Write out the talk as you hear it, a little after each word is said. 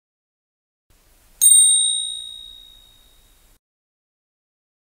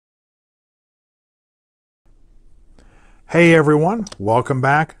Hey everyone, welcome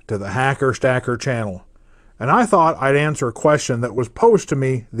back to the Hacker Stacker channel. And I thought I'd answer a question that was posed to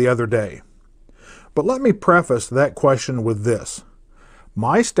me the other day. But let me preface that question with this.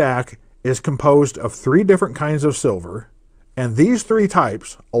 My stack is composed of 3 different kinds of silver, and these 3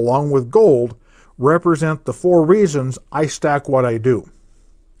 types, along with gold, represent the 4 reasons I stack what I do.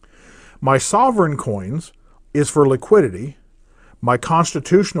 My sovereign coins is for liquidity, my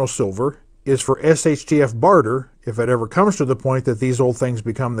constitutional silver is for SHTF barter, if it ever comes to the point that these old things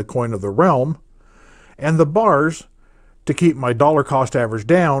become the coin of the realm, and the bars to keep my dollar cost average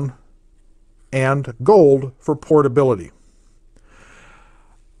down, and gold for portability.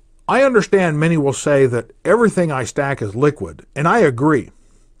 I understand many will say that everything I stack is liquid, and I agree.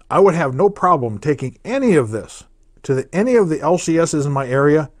 I would have no problem taking any of this to any of the LCSs in my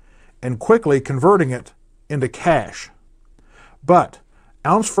area and quickly converting it into cash. But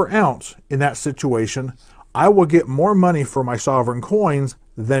ounce for ounce in that situation, I will get more money for my sovereign coins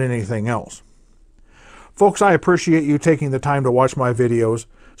than anything else. Folks, I appreciate you taking the time to watch my videos,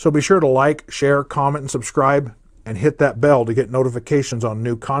 so be sure to like, share, comment, and subscribe, and hit that bell to get notifications on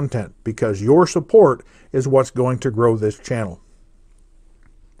new content, because your support is what's going to grow this channel.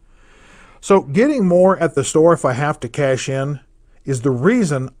 So getting more at the store if I have to cash in is the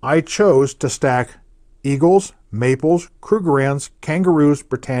reason I chose to stack Eagles, Maples, Krugerrands, Kangaroos,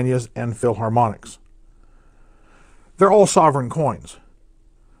 Britannias, and Philharmonics. They're all sovereign coins.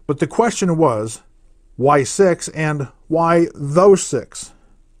 But the question was, why 6 and why those 6?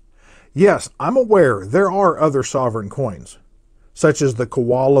 Yes, I'm aware there are other sovereign coins, such as the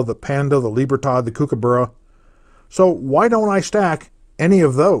Koala, the Panda, the Libertad, the Kookaburra. So why don't I stack any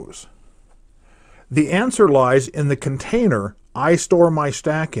of those? The answer lies in the container I store my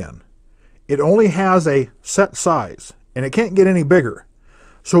stack in. It only has a set size, and it can't get any bigger,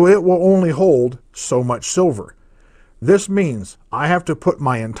 so it will only hold so much silver. This means I have to put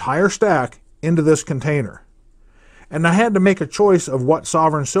my entire stack into this container. And I had to make a choice of what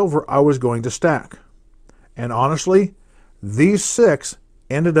sovereign silver I was going to stack. And honestly, these 6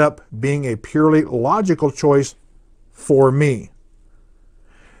 ended up being a purely logical choice for me.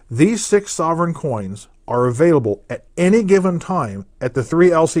 These 6 sovereign coins are available at any given time at the 3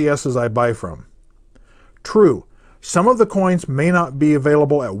 LCSs I buy from. True, some of the coins may not be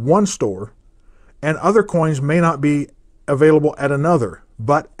available at one store, and other coins may not be available at another,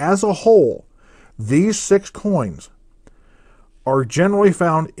 but as a whole, these 6 coins are generally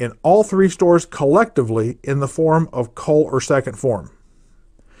found in all 3 stores collectively in the form of cull or second form.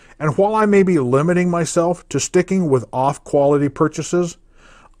 And while I may be limiting myself to sticking with off-quality purchases,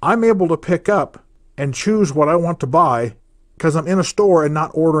 I'm able to pick up and choose what I want to buy because I'm in a store and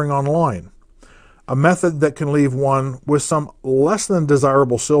not ordering online, a method that can leave one with some less than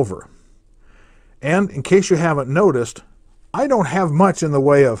desirable silver. And in case you haven't noticed, I don't have much in the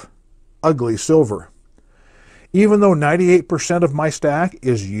way of ugly silver. Even though 98% of my stack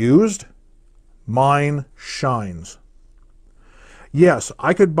is used, mine shines. Yes,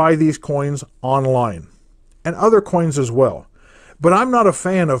 I could buy these coins online, and other coins as well, but I'm not a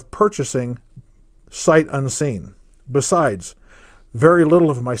fan of purchasing sight unseen. Besides, very little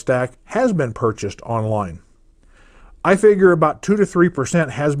of my stack has been purchased online. I figure about 2 to 3%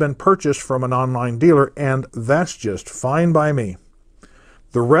 has been purchased from an online dealer, and that's just fine by me.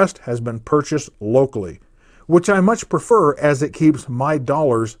 The rest has been purchased locally, which I much prefer as it keeps my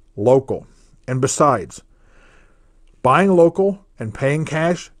dollars local. And besides, buying local and paying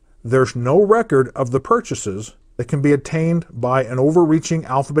cash, there's no record of the purchases that can be obtained by an overreaching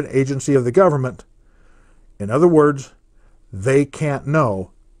alphabet agency of the government. In other words, they can't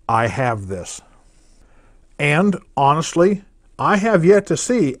know I have this. And honestly, I have yet to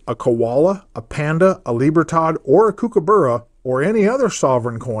see a Koala, a Panda, a Libertad, or a Kookaburra, or any other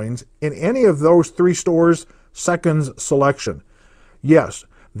sovereign coins in any of those 3 stores' seconds selection. Yes,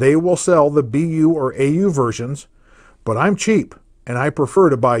 they will sell the BU or AU versions, but I'm cheap and I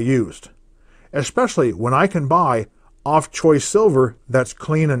prefer to buy used, especially when I can buy off-choice silver that's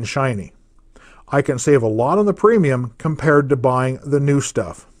clean and shiny. I can save a lot on the premium compared to buying the new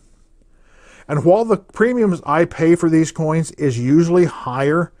stuff. And while the premiums I pay for these coins is usually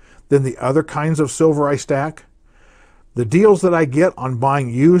higher than the other kinds of silver I stack, the deals that I get on buying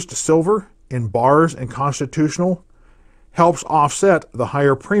used silver in bars and constitutional helps offset the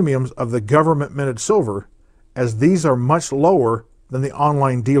higher premiums of the government minted silver, as these are much lower than the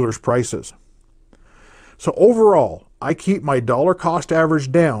online dealers' prices. So overall, I keep my dollar cost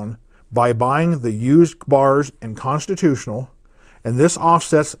average down by buying the used bars and constitutional, and this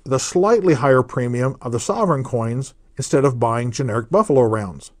offsets the slightly higher premium of the sovereign coins instead of buying generic buffalo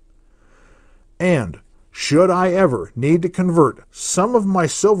rounds. And Should I ever need to convert some of my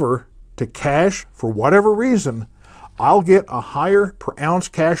silver to cash for whatever reason, I'll get a higher per ounce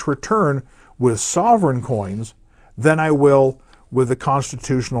cash return with sovereign coins than I will with the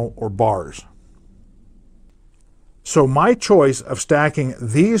constitutional or bars. So my choice of stacking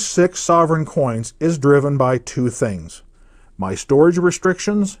these 6 sovereign coins is driven by 2 things: my storage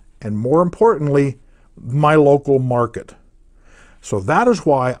restrictions and, more importantly, my local market. So that is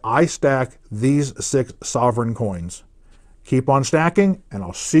why I stack these 6 sovereign coins. Keep on stacking, and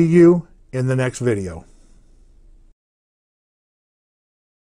I'll see you in the next video.